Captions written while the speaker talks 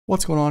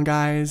What's going on,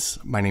 guys?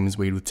 My name is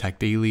Wade with Tech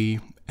Daily,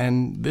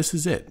 and this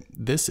is it.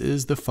 This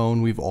is the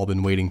phone we've all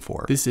been waiting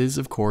for. This is,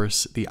 of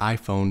course, the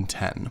iPhone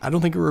X. I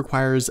don't think it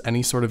requires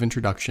any sort of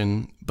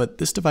introduction, but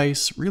this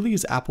device really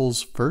is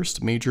Apple's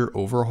first major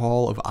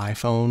overhaul of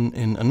iPhone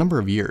in a number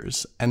of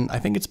years, and I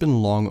think it's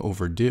been long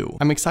overdue.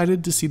 I'm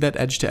excited to see that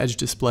edge-to-edge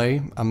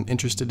display. I'm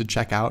interested to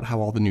check out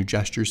how all the new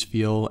gestures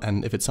feel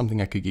and if it's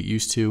something I could get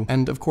used to,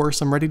 and of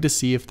course, I'm ready to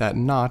see if that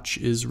notch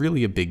is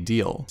really a big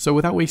deal. So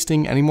without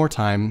wasting any more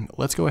time,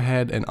 let's go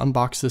ahead and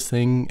unbox this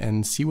thing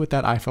and see what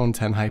that iPhone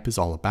X hype is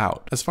all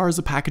about. As far as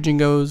the packaging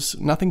goes,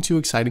 nothing too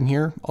exciting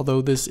here,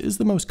 although this is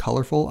the most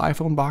colorful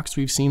iPhone box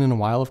we've seen in a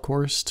while, of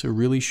course, to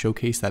really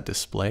showcase that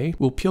display.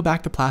 We'll peel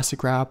back the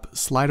plastic wrap,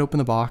 slide open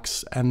the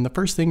box, and the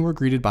first thing we're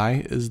greeted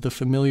by is the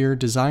familiar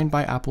 "Designed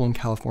by Apple in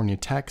California"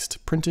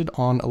 text printed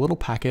on a little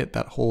packet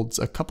that holds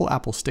a couple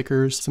Apple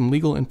stickers, some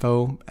legal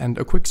info, and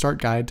a quick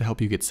start guide to help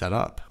you get set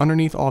up.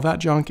 Underneath all that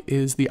junk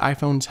is the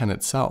iPhone X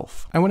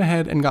itself. I went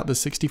ahead and got the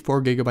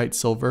 64GB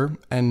silver,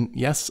 and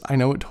yes, I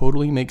know it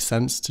totally makes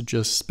sense to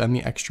just spend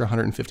the extra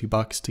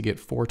 $150 to get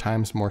 4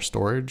 times more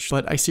storage,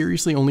 but I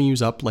seriously only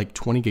use up like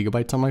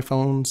 20GB on my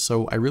phone,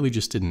 so I really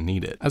just didn't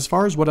need it. As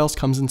far as what else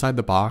comes inside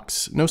the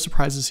box, no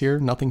surprises here,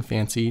 nothing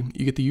fancy.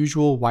 You get the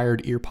usual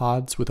wired ear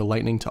pods with a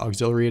lightning to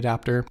auxiliary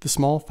adapter, the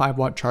small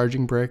 5-watt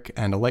charging brick,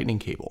 and a lightning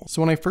cable.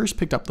 So when I first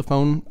picked up the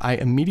phone, I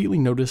immediately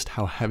noticed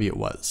how heavy it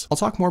was. I'll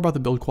talk more about the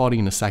build quality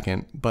in a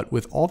second, but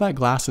with all that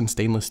glass and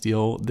stainless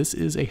steel, this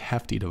is a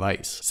hefty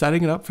device.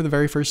 Setting it up for the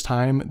very first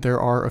time, there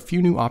are a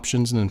few new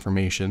options and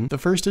information. The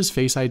first is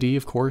Face ID,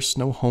 of course,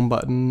 no home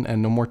button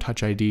and no more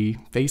Touch ID.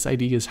 Face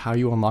ID is how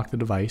you unlock the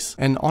device.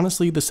 And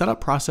honestly, the setup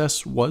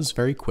process was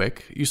very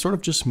quick. You sort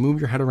of just move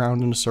your head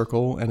around in a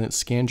circle and it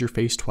scans your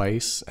face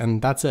twice,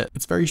 and that's it.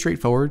 It's very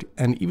straightforward,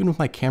 and even with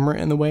my camera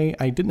in the way,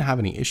 I didn't have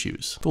any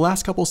issues. The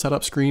last couple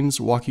setup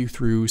screens walk you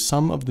through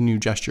some of the new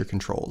gesture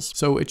controls.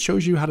 So it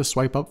shows you how to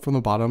swipe up from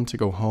the bottom to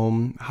go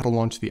home, how to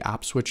launch the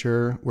app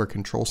switcher, where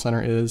Control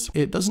Center is.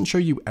 It doesn't show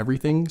you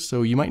everything,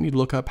 so you might need to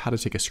look up how to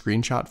take a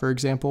screenshot, for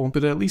example,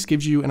 but it at least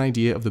gives you an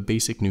idea of the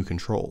basic new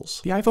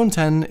controls. The iPhone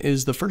X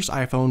is the first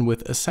iPhone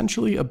with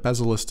essentially a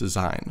bezel-less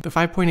design. The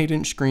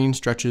 5.8-inch screen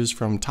stretches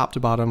from top to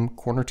bottom,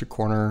 corner to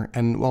corner,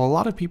 and while a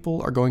lot of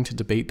people are going to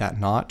debate that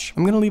notch,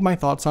 I'm going to leave my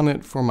thoughts on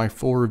it for my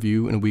full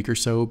review in a week or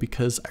so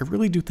because I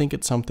really do think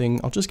it's something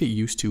I'll just get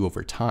used to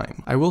over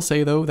time. I will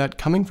say though that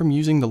coming from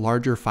using the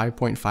larger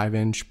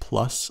 5.5-inch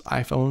plus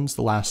iPhones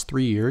the last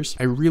 3 years,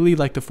 I really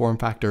like the form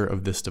factor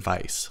of this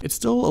device. It's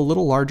still a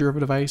little larger of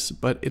a device,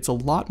 but it's a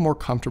lot more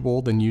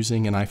comfortable than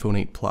using an iPhone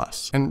 8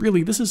 Plus. And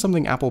really, this is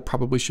something Apple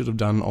probably should have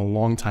done a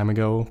long time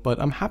ago, but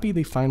I'm happy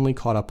they finally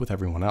caught up with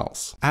everyone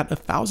else. At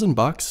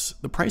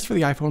 $1,000, the price for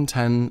the iPhone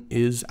X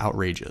is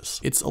outrageous.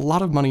 It's a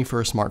lot of money for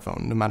a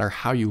smartphone, no matter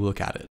how you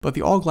look at it. But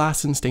the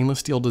all-glass and stainless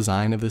steel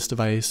design of this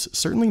device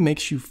certainly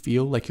makes you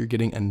feel like you're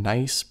getting a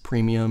nice,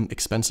 premium,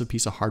 expensive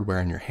piece of hardware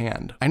in your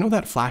hand. I know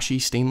that flashy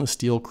stainless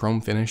steel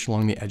chrome finish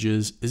along the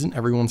edges isn't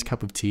everyone's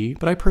cup of tea,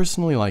 but I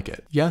personally like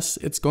it. Yes,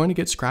 it's going to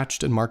get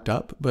scratched and marked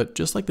up, but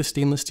just like the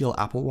stainless steel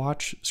Apple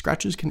Watch,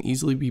 scratches can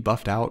easily be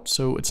buffed out,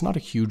 so it's not a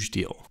huge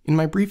deal. In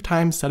my brief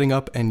time setting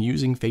up and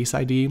using Face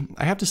ID,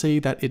 I have to say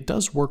that it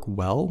does work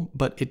well,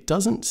 but it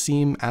doesn't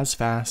seem as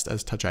fast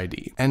as Touch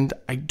ID. And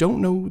I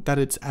don't know that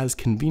it's as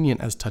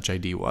convenient as Touch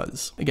ID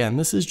was. Again,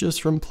 this is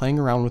just from playing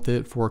around with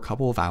it for a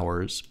couple of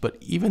hours, but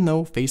even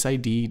though Face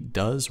ID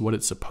does what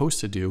it's supposed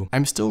to do,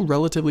 I'm still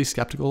relatively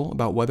skeptical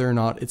about whether or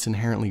not it's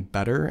inherently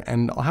better,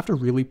 and I'll have to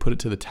really put it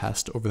to the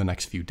test over the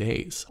next few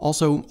days.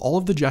 Also, all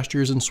of the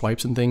gestures and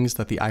swipes and things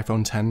that the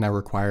iPhone X now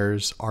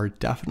requires are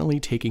definitely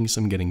taking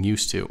some getting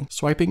used to.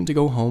 Swiping to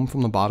go home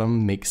from the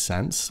bottom makes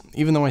sense,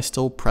 even though I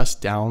still press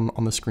down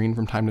on the screen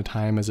from time to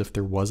time as if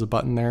there was a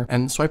button there.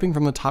 And swiping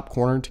from the top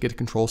corner to get a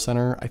Control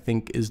Center, I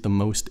think is the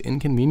most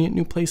inconvenient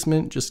new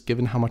placement, just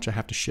given how much I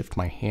have to shift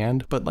my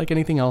hand. But like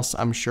anything else,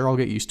 I'm sure I'll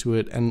get used to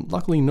it, and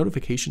luckily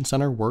Notification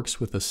Center works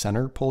with the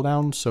center pull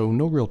down, so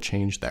no real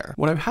change there.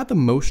 What I've had the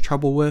most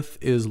trouble with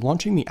is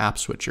launching the app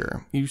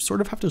switcher. You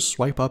sort of have to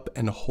swipe up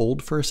and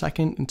hold for a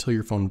second until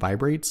your phone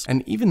vibrates,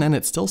 and even then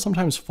it still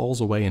sometimes falls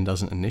away and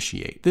doesn't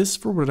initiate. This,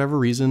 for whatever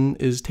reason,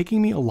 is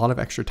taking me a lot of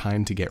extra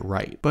time to get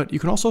right. But you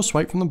can also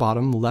swipe from the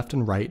bottom, left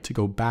and right to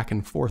go back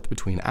and forth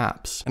between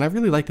apps. And I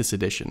really like this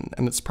addition,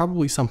 and it's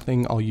probably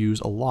something I'll use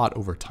a lot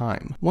over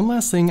time. One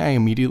last thing I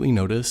immediately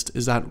noticed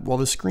is that while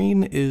the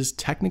screen is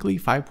technically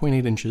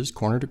 5.8 inches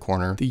corner to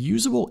corner, the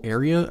usable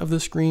area of the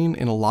screen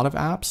in a lot of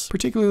apps,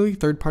 particularly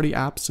third-party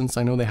apps since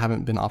I know they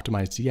haven't been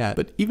optimized yet,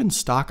 but even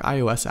stock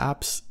iOS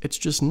apps, it's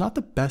just not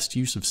the best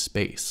use of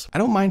space. I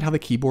don't mind how the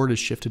keyboard is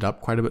shifted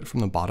up quite a bit from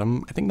the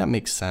bottom, I think that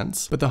makes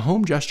sense, but the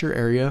home gesture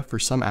area for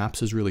some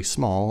apps is really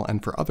small,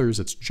 and for others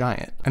it's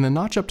giant. And the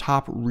notch up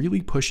top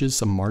really pushes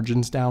some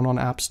margins down on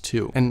apps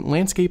too. And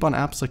landscape on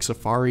apps like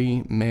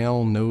Safari,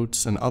 Mail,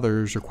 Notes, and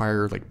others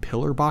require like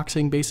pillar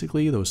boxing,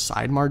 basically, those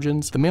side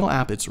margins. The Mail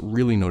app, it's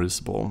really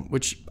noticeable,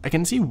 which I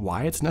can see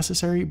why it's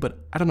necessary, but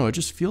I don't know, it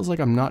just feels like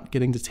I'm not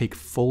getting to take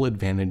full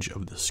advantage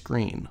of the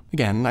screen.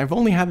 Again, I've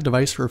only had the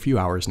device for a few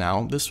hours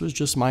now. This was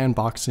just my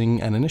unboxing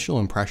and initial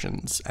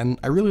impressions, and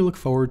I really look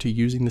forward to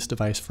using this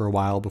device for a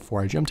while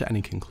before I jump to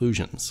any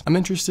conclusions. I'm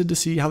interested to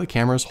see how the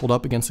cameras hold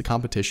up against the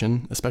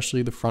competition,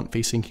 especially the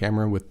front-facing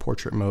camera with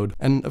portrait mode,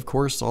 and of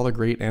course all the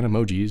great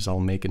animojis I'll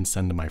make and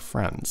send to my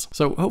friends.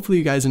 So hopefully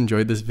you guys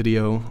enjoyed this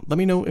video. Let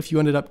me know if you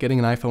ended up getting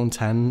an iPhone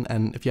 10,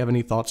 and if you have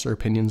any thoughts or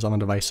opinions on the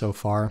device so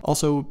far.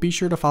 Also, be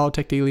sure to follow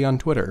Tech Daily on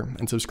Twitter,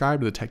 and subscribe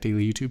to the Tech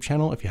Daily YouTube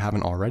channel if you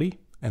haven't already,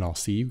 and I'll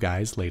see you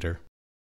guys later.